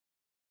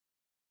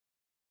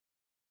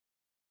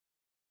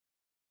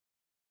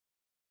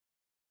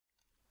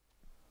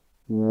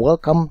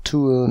Welcome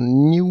to a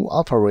new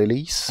alpha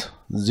release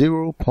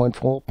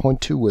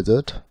 0.4.2 with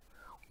it.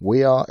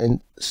 We are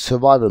in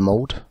survival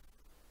mode.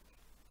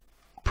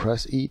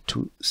 Press E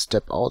to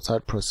step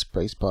outside, press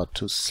spacebar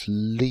to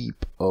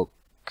sleep.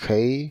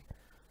 Okay.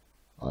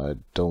 I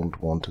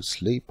don't want to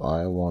sleep,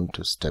 I want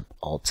to step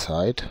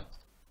outside.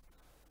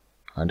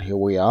 And here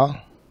we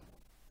are.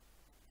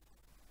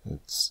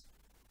 It's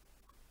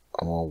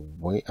our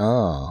way.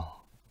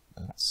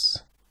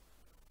 Let's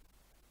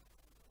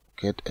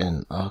get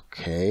in.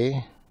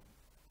 Okay.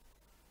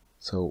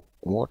 So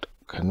what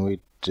can we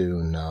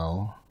do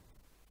now?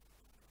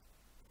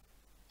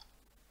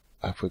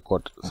 Have we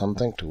got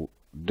something to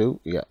do?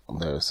 Yeah,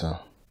 there's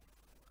a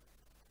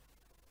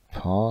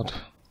part.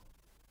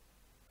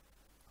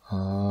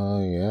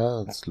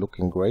 Yeah, it's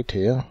looking great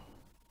here.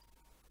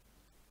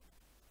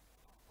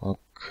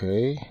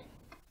 Okay.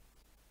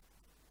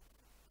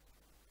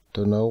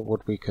 Don't know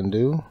what we can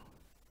do.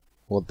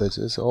 What this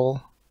is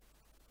all.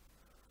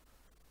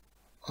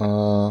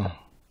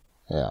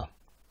 Yeah.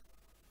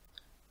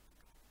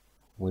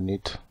 We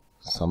need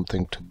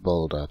something to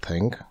build, I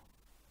think.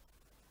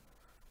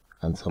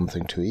 And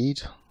something to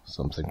eat,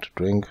 something to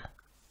drink.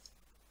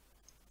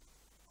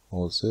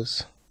 What's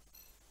this?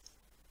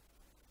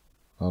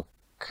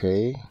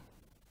 Okay.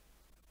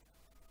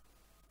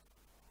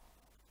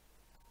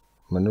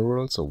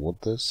 Minerals, or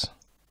what this?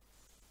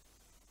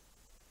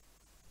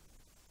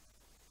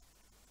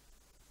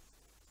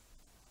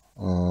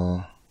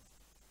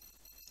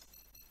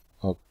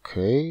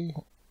 Okay.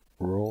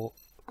 Raw.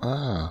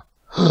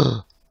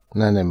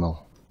 An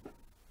animal.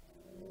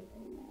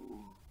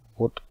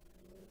 What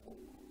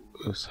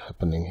is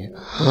happening here?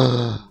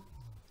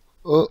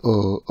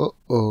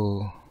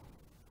 Uh-oh.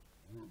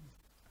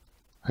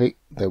 Hey,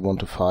 they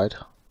want to fight.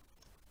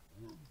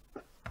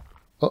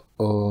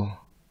 Uh-oh.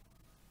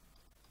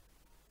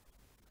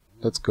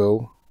 Let's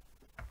go.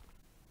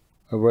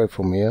 Away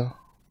from here.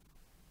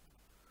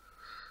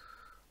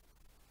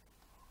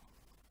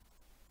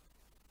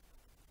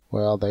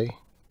 Where are they?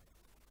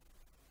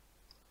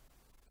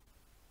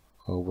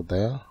 Over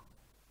there.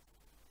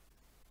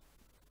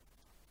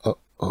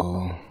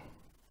 Uh-oh.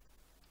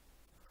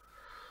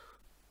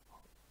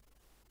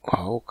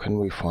 How can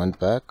we find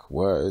back?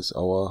 Where is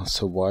our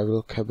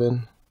survival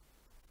cabin?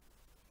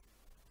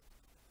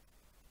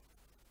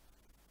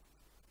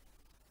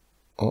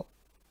 Oh.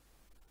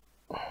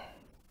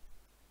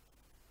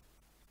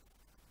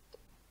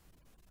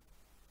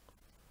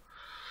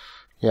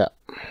 Yeah.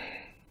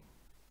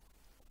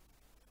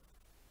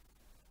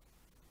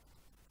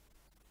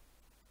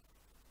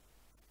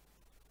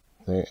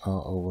 They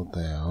are over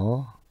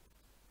there.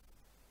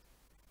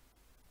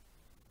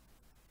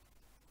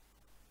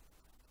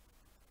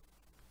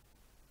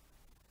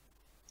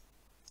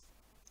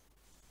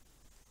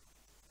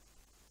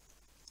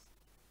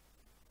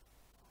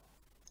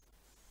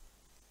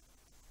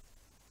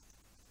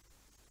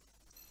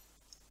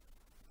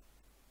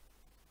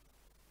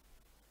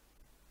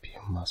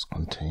 Biomass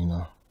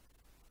container.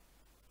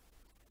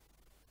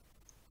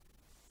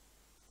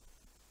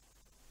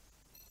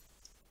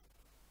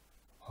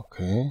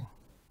 Okay.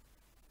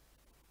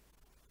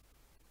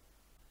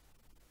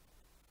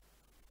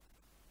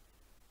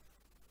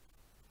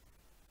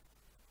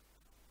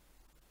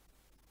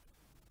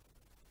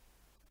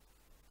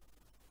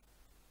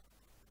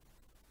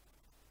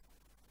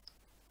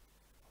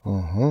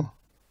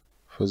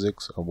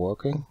 Physics are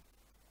working.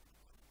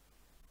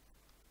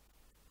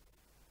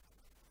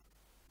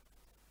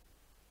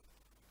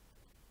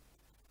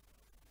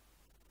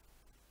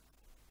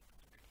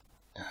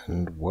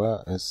 And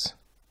where is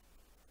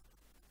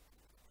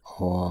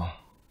our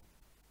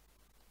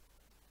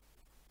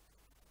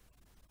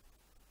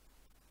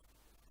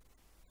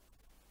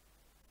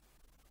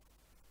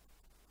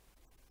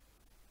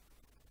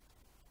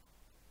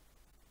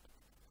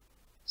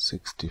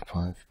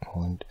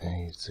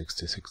 .8,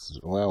 66?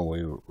 Well,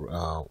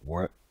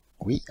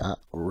 we are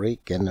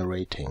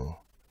regenerating.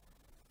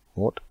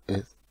 What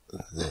is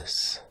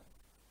this?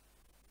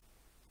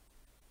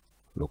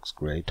 Looks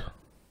great.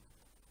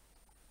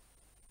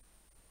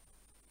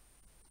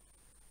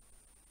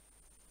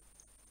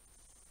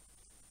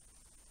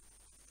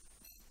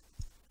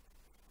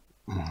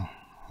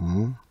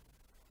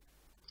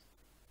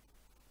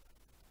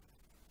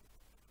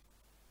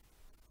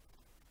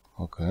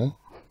 Okay.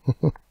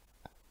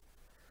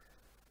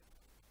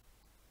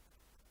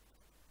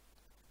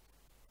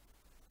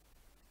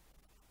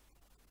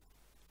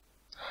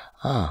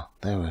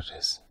 There it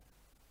is.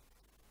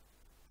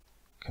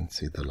 Can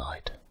see the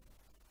light.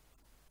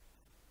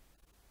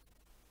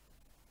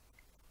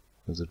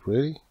 Is it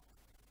really?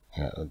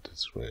 Yeah, it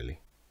is really.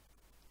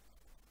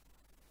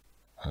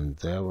 And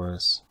there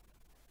was,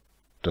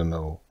 don't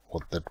know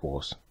what that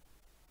was.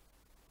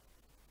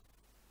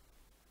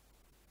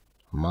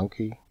 A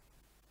monkey?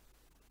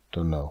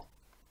 Don't know.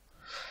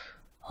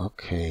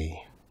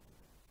 Okay.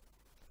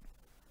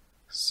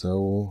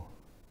 So,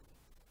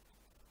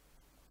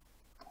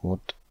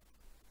 what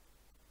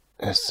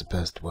is the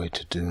best way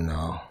to do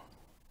now?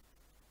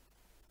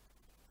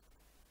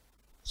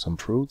 Some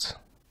fruits?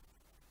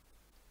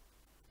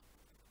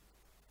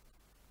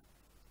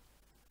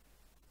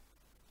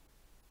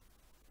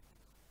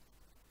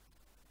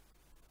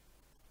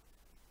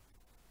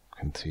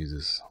 can see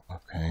this.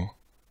 Okay.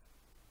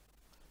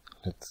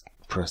 Let's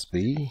press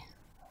B.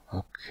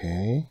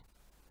 Okay.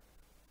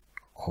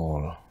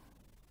 All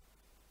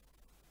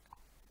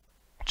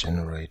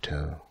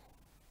generator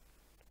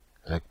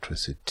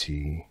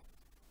electricity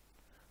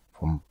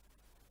from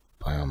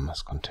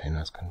biomass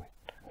containers can be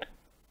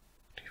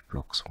leave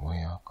blocks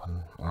wire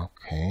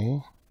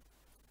okay.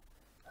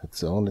 That's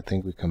the only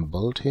thing we can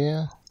build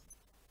here.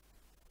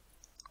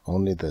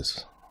 Only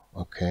this.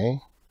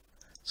 Okay.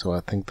 So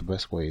I think the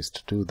best way is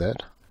to do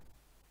that.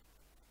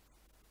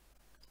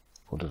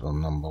 Put it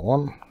on number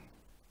 1.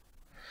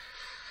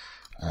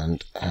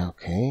 And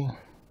okay.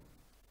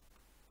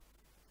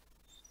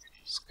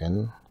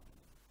 Scan.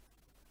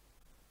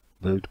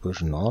 Build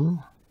version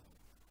on.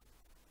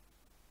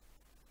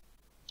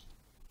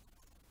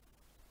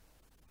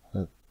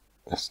 That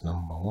is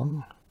number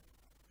 1.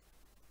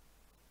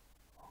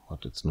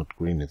 But it's not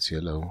green, it's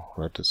yellow.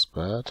 Red is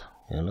bad.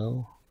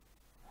 Yellow.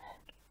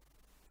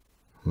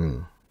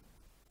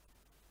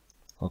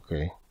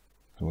 Okay.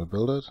 Can we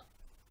build it?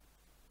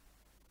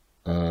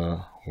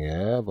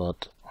 Yeah,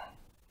 but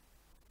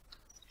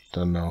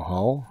don't know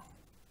how.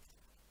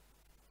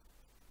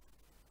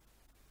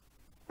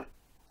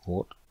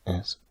 What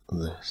is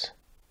this?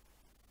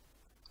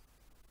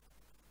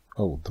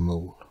 Oh, the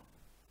moon.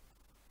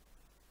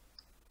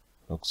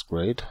 Looks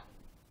great.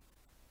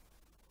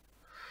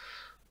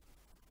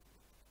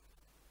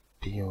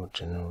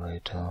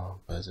 Biogenerator,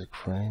 basic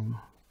frame,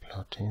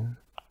 plug-in,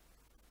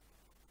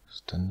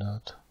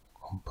 standard,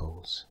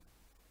 composite.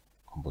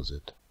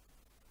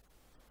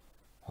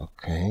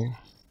 Okay.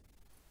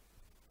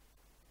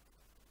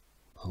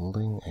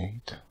 Building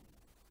 8.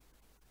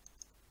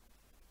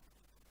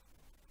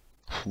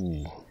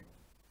 Phew.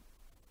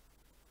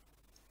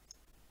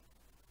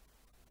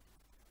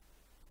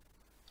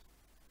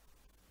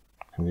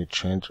 Can we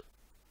change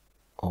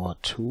our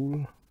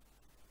tool?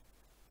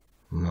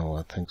 No,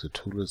 I think the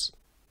tool is...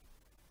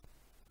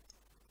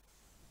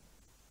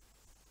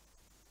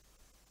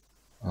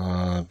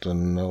 I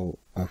don't know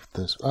if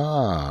this...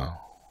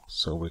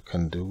 so we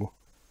can do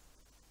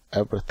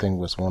everything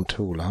with one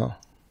tool, huh?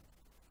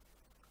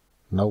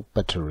 No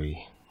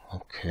battery.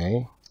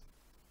 Okay.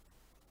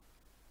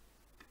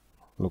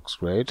 Looks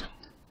great.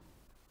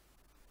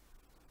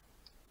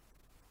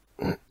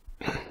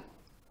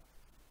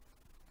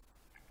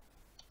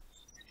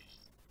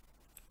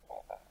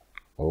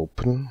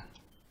 Open.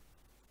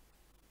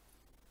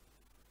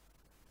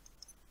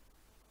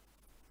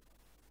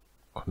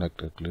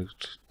 Connect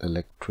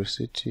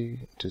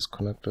electricity.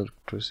 Disconnect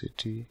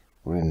electricity.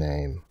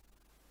 Rename.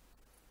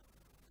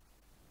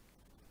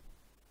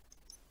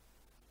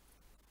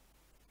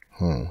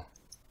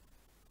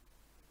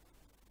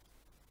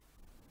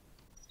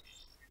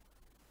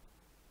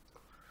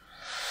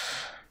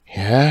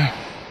 Yeah.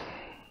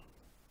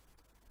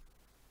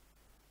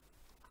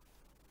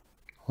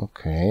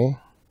 Okay.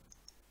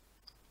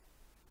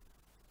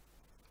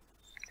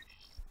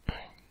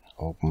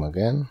 Open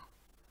again.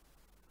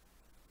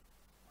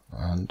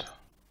 And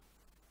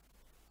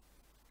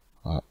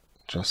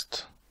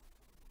just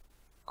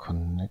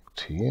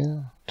connect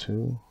here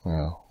to...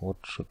 what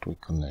should we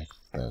connect?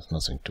 There's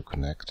nothing to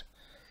connect.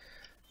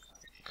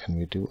 Can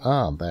we do...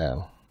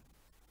 there.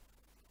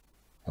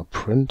 A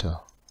printer.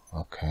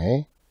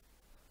 Okay.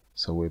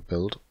 So we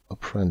build a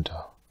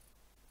printer.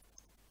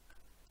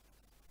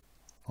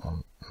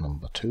 On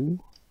number 2.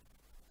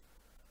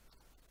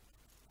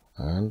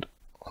 And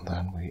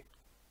then we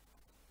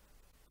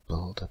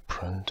build a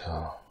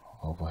printer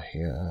over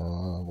here.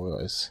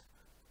 Where is...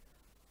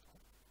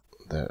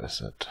 There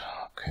is it.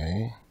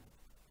 Okay.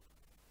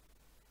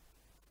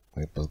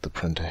 We build the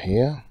printer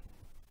here.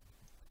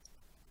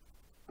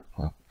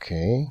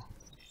 Okay.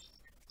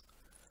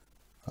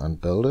 And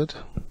build it.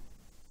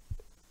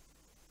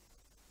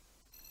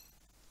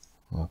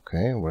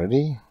 Okay,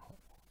 ready.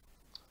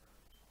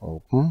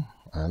 Open.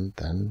 And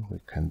then we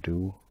can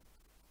do...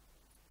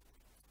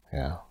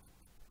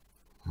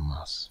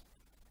 mass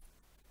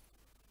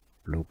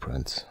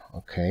blueprints.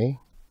 Okay,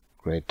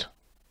 great.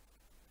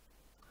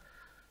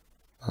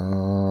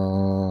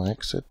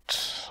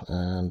 Exit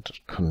and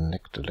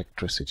connect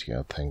electricity,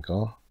 I think.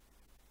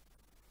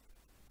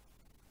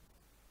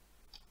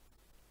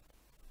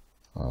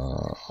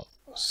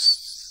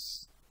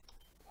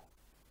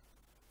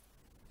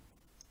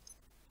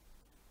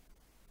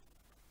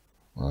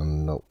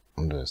 No,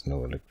 there's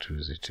no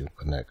electricity to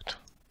connect.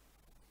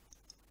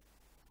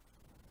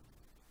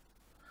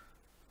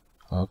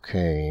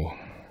 Okay,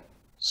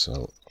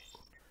 so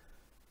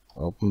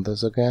open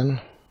this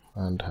again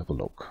and have a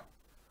look.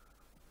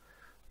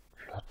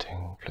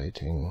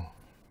 Plating,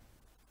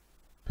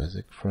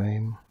 basic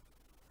frame,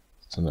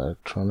 standard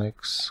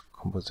electronics,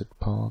 composite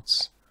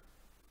parts,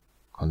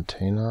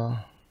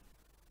 container,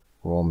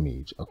 raw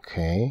meat.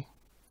 Okay.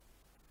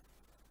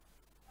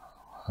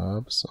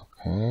 Herbs.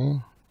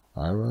 Okay.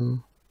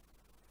 Iron,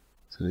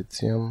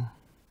 silicium,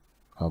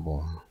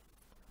 carbon.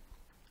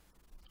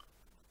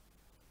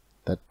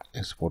 That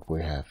is what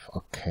we have.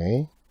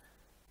 Okay.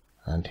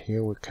 And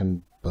here we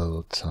can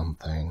build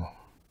something.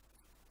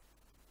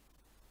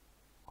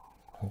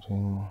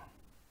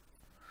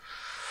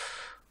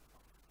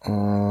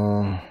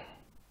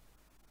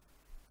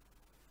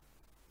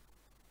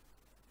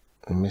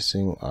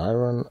 Missing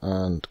iron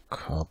and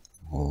carbon.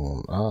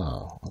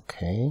 Ah,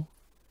 okay.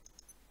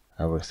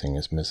 Everything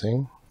is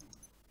missing.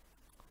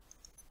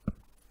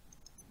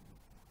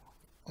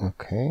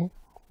 Okay.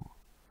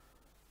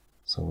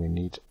 So we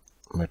need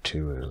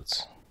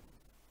materials.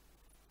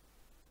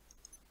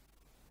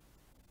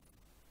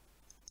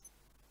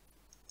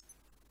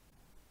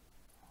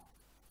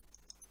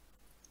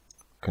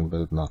 Can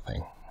build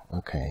nothing.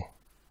 Okay.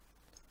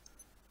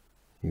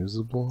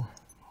 Usable.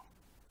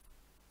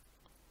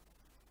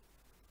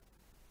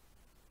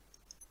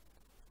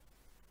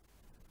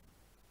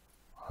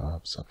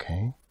 Herbs,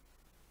 okay.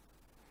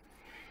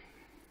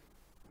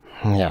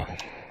 Yeah.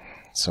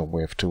 So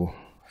we have to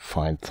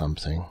find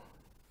something.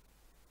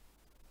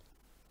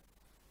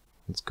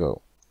 Let's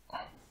go.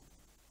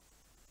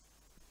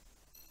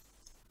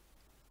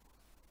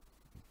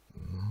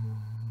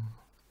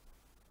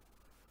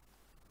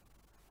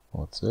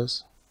 What's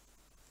this?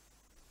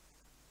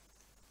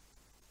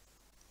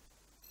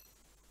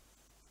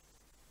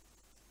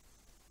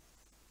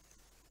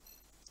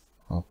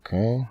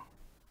 Okay.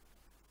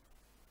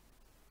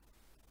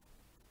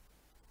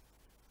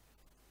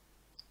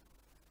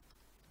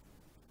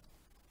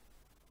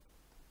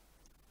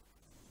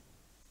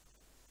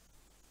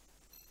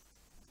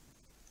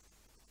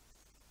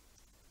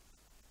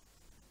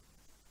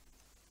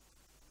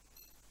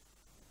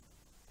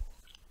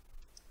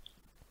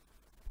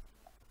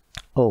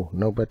 Oh,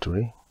 no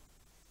battery.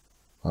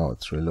 Oh,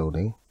 it's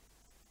reloading.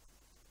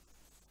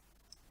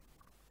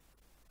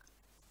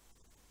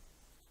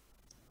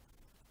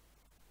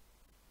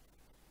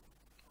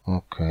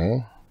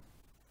 Okay.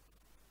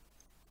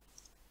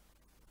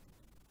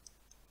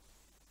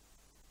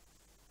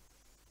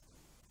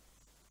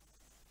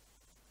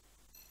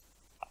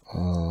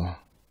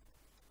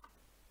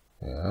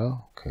 Yeah,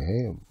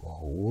 okay, a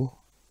hole.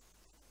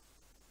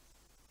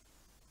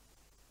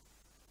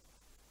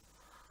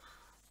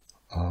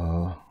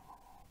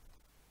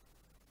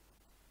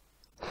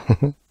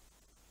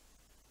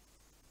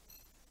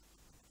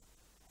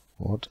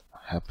 What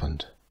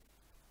happened?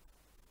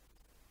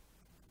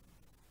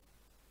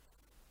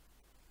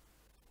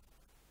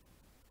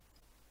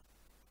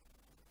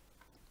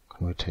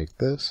 Can we take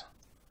this?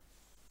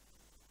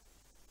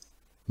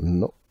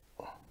 No.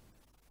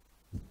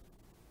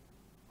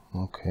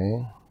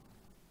 Okay.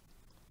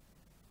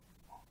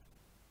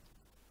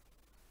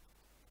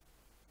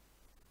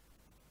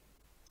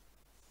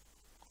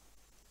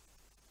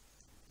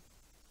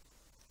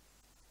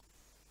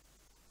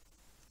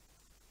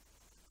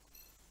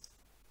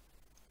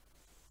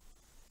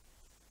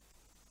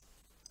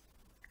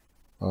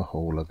 A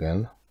hole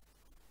again.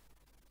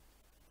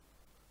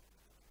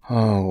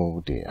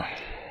 Oh dear.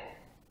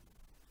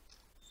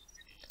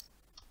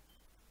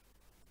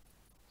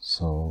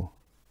 So,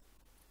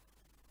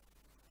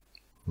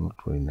 not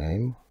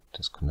rename,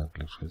 disconnect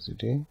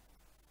electricity.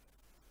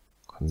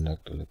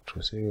 Connect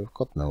electricity. We've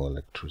got no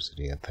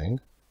electricity, I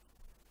think.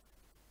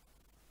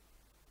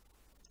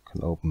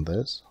 Can open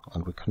this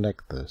and we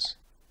connect this.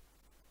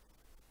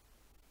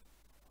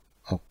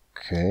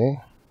 Okay.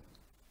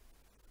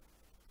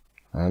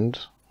 And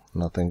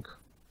nothing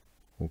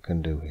we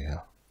can do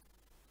here.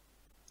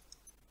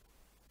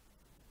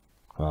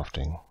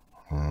 Crafting.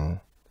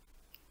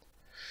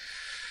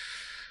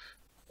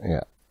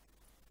 Yeah.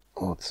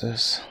 What's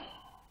this?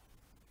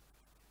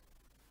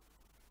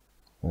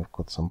 We've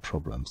got some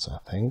problems, I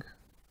think.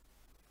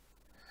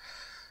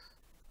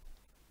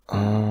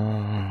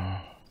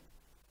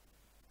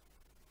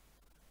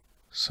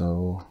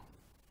 So,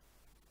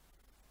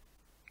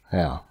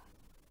 yeah.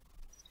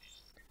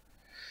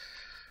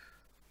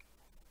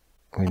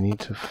 We need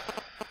to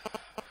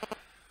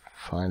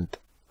find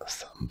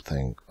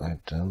something. I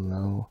don't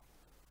know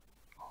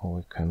how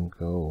we can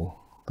go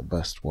the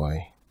best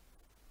way.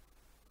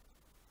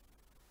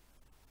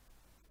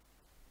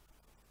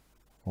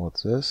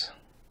 What's this?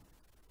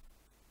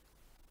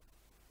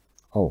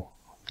 Oh,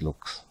 it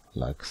looks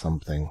like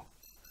something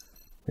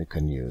we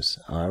can use.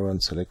 Iron,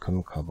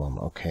 silicon, carbon.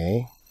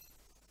 Okay.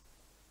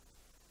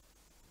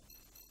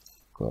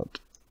 Good.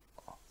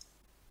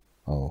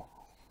 Oh,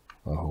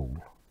 a hole.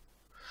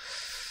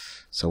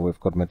 So we've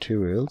got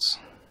materials.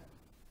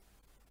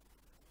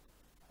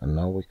 And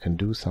now we can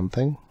do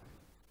something.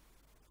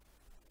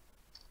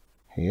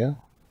 Here.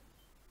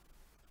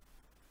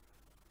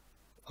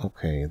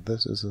 Okay,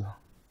 this is a...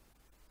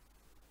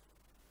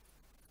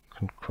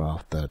 Can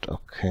craft that.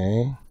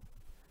 Okay.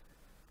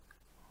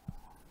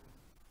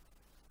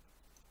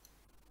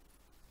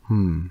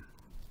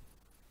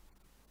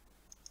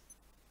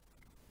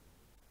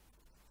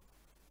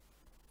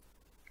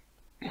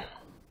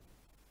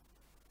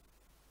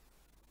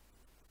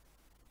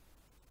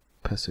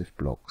 Passive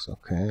blocks.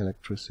 Okay,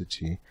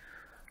 electricity.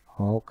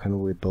 How can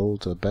we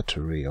build a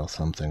battery or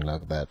something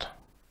like that?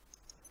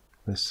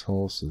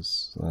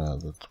 Resources.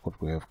 That's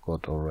what we have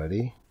got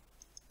already.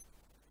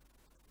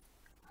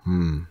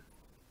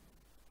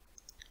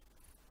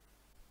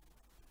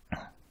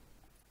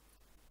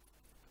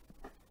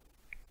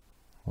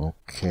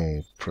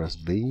 Okay, press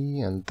B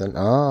and then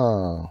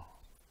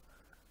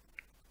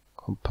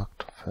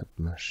compact fed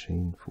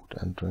machine, food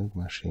and drink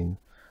machine.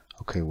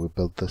 Okay, we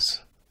built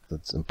this.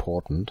 That's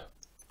important.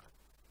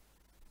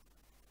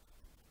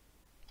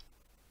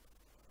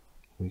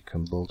 We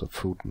can build a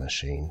food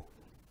machine.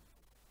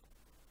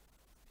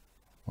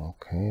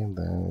 Okay,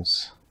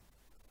 there's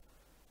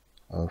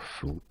a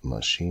food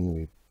machine.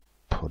 We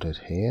put it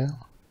here.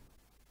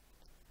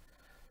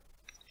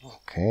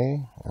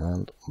 Okay,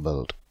 and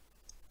build.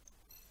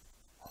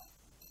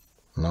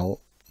 Now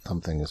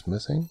something is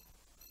missing.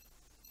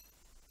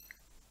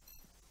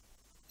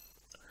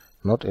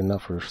 Not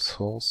enough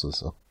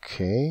resources.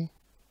 Okay.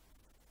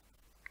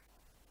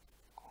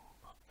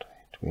 But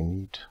wait, we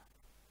need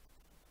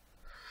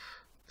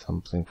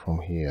something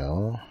from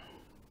here.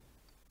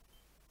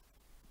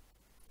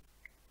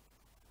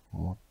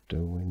 What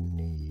do we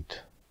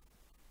need?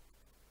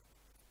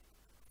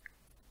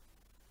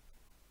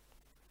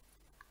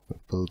 We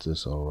built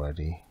this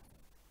already.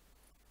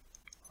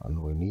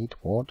 And we need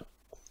what?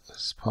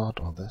 This part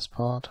or this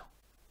part?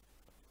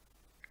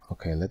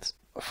 Okay, let's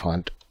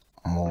find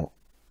more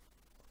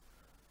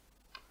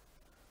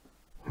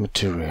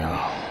material.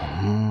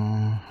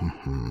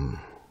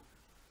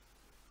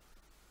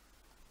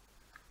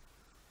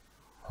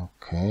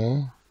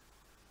 Okay.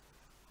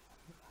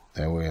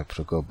 There we have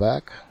to go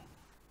back.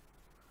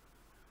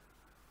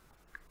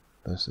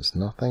 This is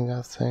nothing,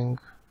 I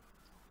think.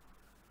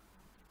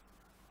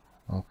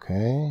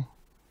 Okay.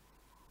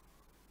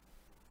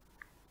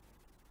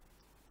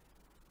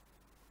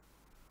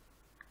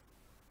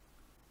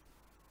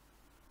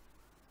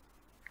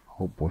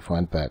 Hope we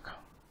find back.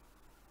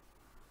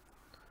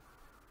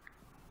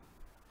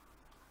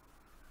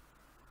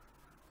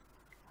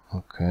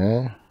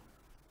 Okay.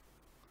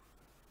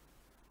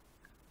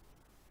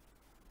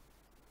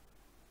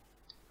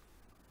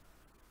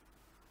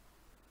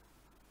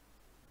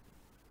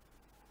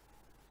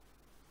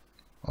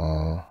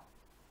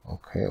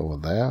 Okay, over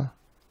there.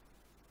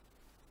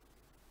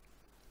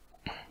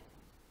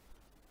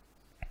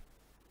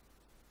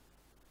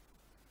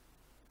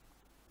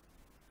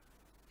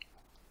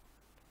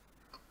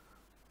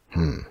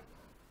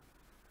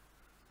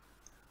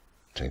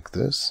 Take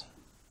this.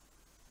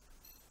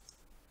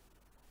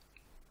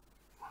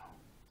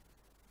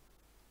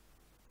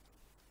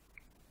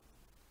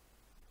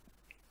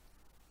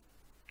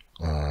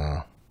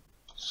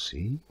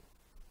 See?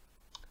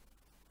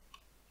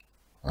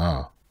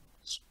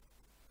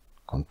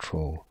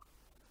 Control.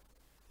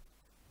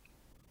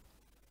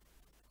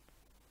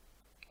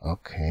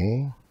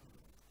 Okay.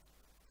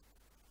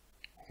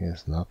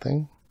 Here's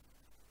nothing.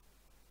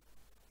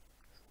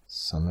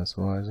 Sun is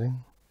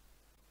rising.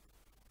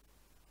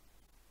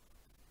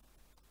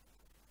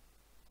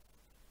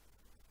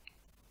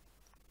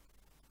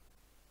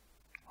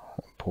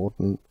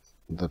 Important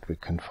that we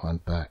can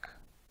find back.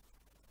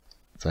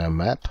 Is there a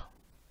map?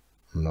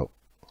 No.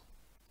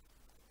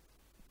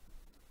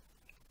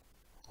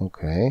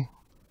 Okay.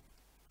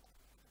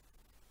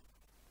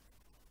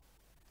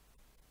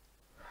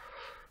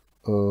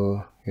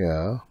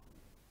 Yeah.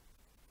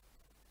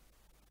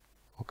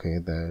 Okay,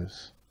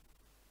 there's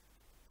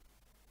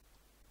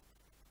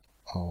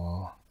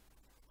our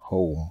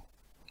home.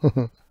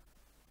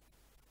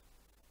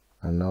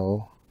 I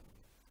know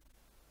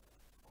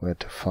where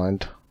to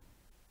find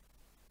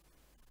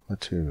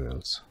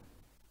materials.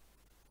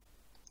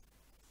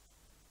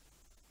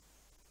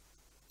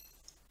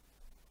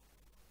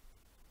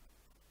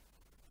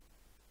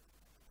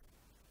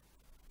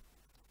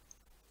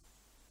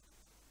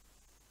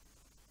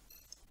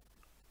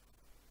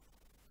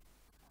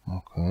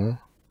 Okay.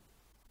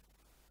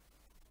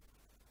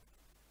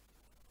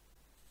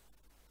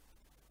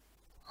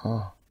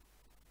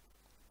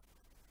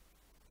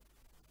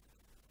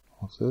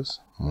 What's this?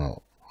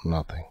 No,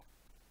 nothing.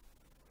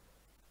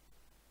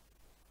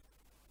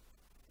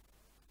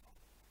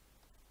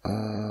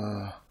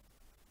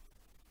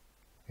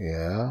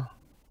 Yeah.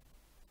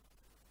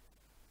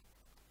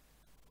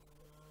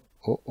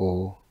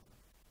 Uh-oh.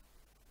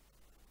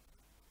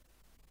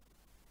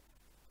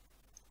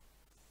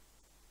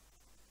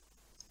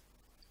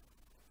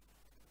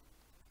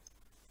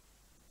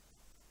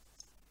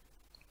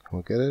 Can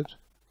we get it?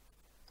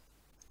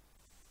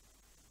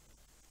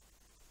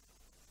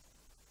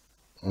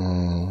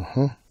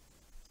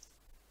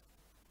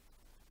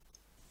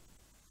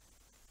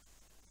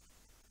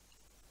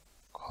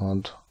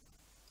 Can't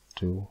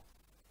do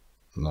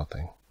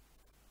nothing.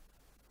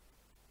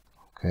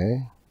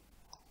 Okay.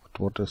 But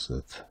what is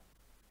it?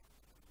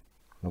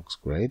 Looks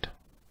great.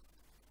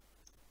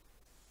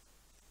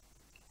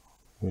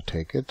 We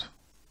take it.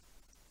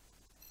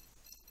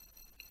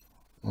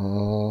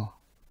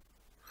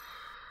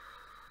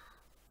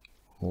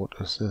 What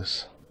is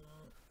this?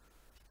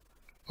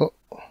 Oh.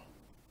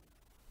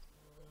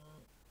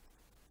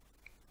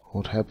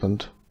 What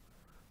happened?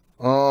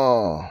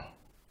 Oh.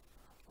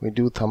 We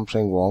do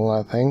something wrong,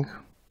 I think.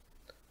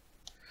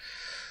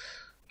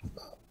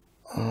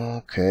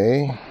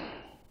 Okay.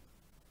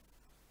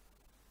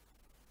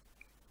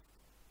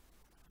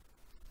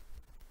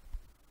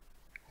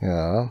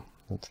 Yeah,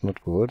 that's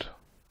not good.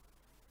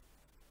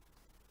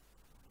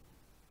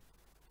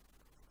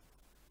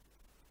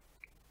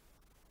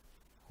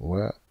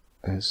 Where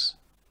is...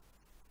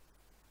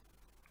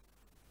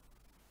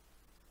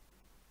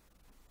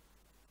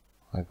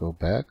 I go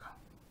back.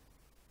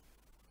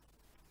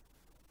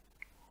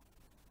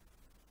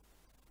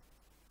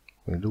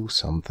 We lose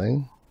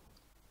something,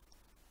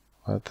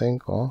 I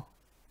think, or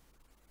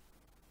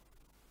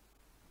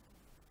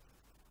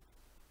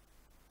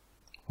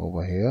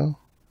over here.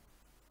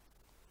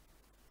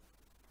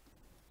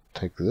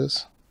 Take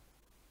this.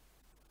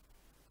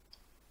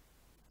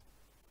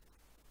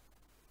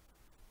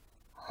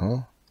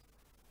 Huh?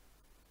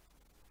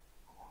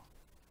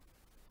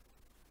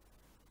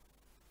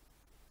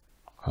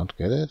 Can't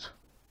get it.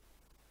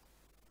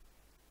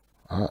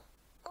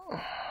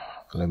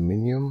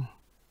 Aluminium.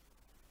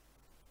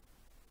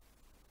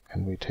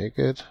 Can we take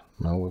it?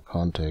 No, we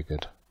can't take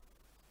it.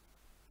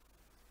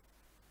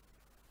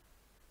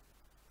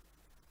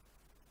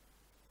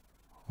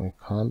 We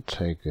can't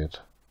take it.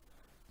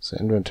 Is the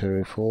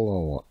inventory full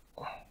or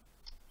what?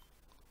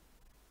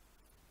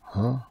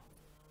 Huh?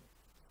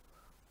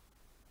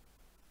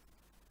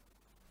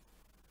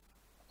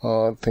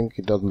 Oh, I think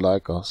he doesn't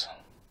like us.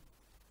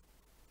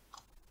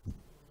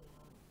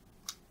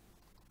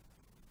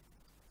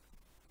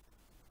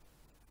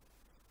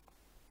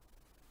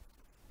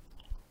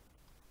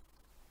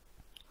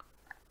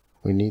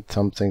 We need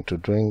something to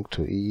drink,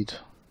 to eat.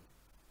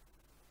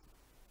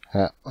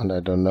 Yeah, and I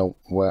don't know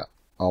where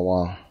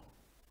our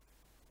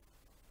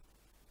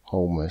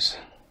home is.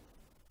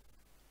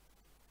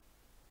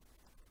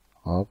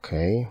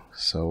 Okay,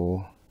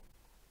 so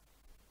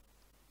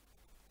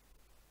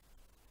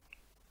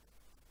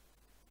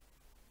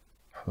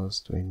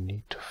first we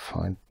need to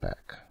find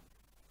back.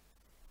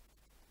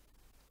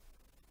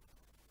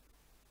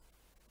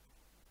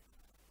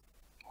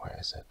 Where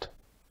is it?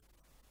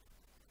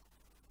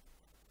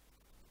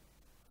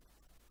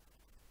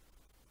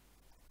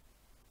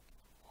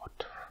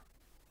 What?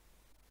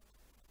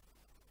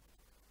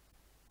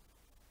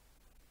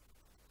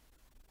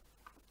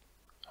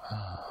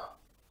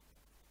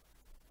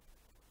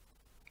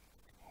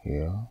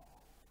 Here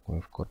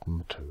we've got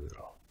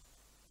material.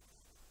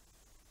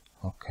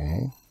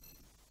 Okay.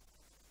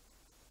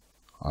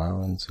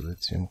 Iron,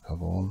 silicium,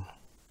 carbon.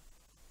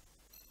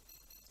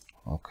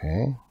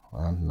 Okay,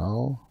 and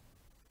now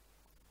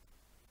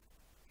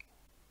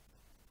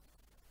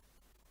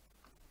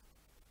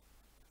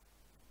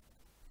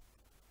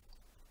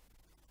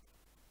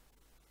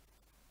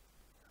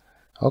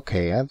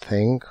okay, I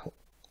think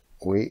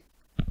we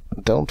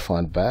don't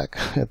find back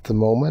at the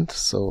moment,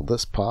 so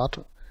this part,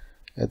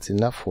 it's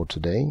enough for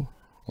today.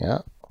 Yeah.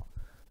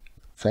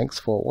 Thanks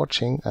for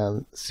watching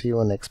and see you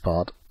in the next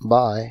part.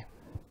 Bye.